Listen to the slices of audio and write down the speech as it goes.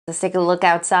Let's take a look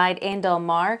outside in Del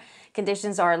Mar.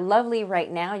 Conditions are lovely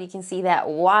right now. You can see that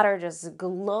water just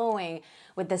glowing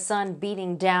with the sun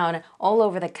beating down all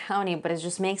over the county, but it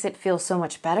just makes it feel so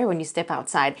much better when you step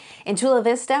outside. In Chula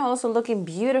Vista, also looking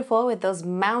beautiful with those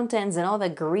mountains and all the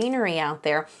greenery out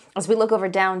there. As we look over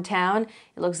downtown,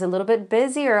 it looks a little bit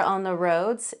busier on the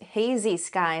roads. Hazy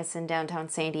skies in downtown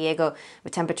San Diego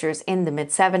with temperatures in the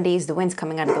mid-70s. The winds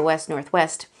coming out of the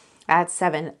west-northwest at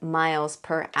 7 miles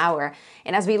per hour.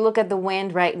 And as we look at the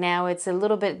wind right now, it's a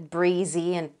little bit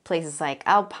breezy in places like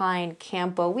Alpine,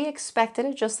 Campo. We expected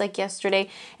it just like yesterday,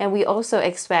 and we also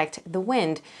expect the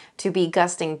wind to be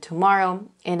gusting tomorrow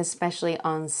and especially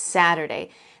on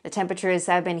Saturday. The temperatures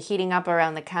have been heating up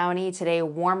around the county today,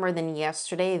 warmer than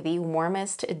yesterday, the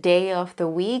warmest day of the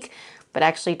week. But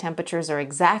actually temperatures are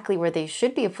exactly where they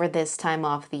should be for this time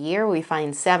of the year. We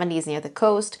find 70s near the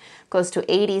coast, close to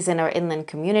 80s in our inland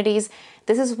communities.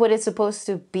 This is what it's supposed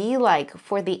to be like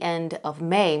for the end of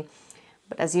May.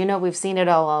 But as you know, we've seen it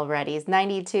all already. It's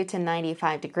 92 to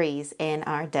 95 degrees in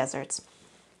our deserts.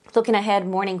 Looking ahead,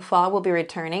 morning fog will be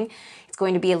returning. It's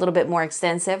going to be a little bit more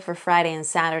extensive for Friday and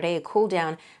Saturday. A cool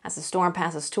down as the storm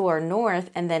passes to our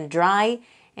north, and then dry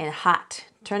and hot,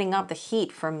 turning up the heat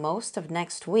for most of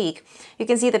next week. You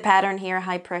can see the pattern here,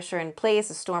 high pressure in place,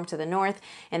 a storm to the north,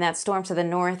 and that storm to the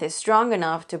north is strong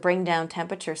enough to bring down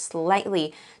temperatures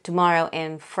slightly tomorrow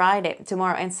and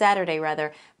Saturday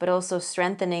rather, but also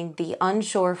strengthening the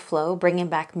onshore flow, bringing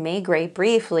back May gray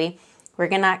briefly. We're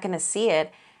not going to see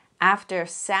it after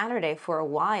Saturday for a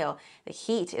while. The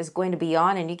heat is going to be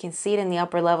on, and you can see it in the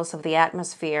upper levels of the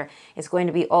atmosphere. It's going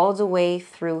to be all the way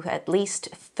through at least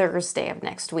Thursday of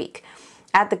next week.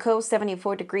 At the coast,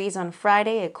 74 degrees on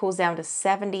Friday. It cools down to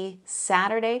 70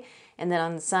 Saturday. And then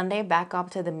on Sunday, back up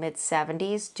to the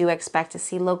mid-70s. Do expect to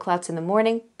see low clouds in the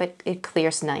morning, but it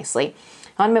clears nicely.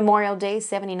 On Memorial Day,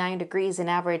 79 degrees in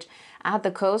average at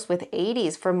the coast with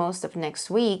 80s for most of next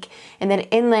week. And then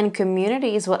inland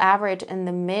communities will average in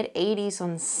the mid-80s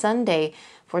on Sunday.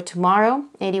 For tomorrow,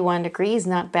 81 degrees,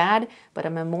 not bad, but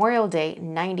on Memorial Day,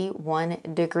 91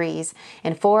 degrees.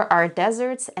 And for our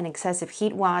deserts, an excessive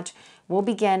heat watch will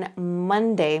begin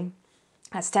Monday,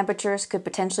 as temperatures could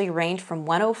potentially range from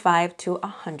 105 to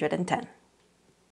 110.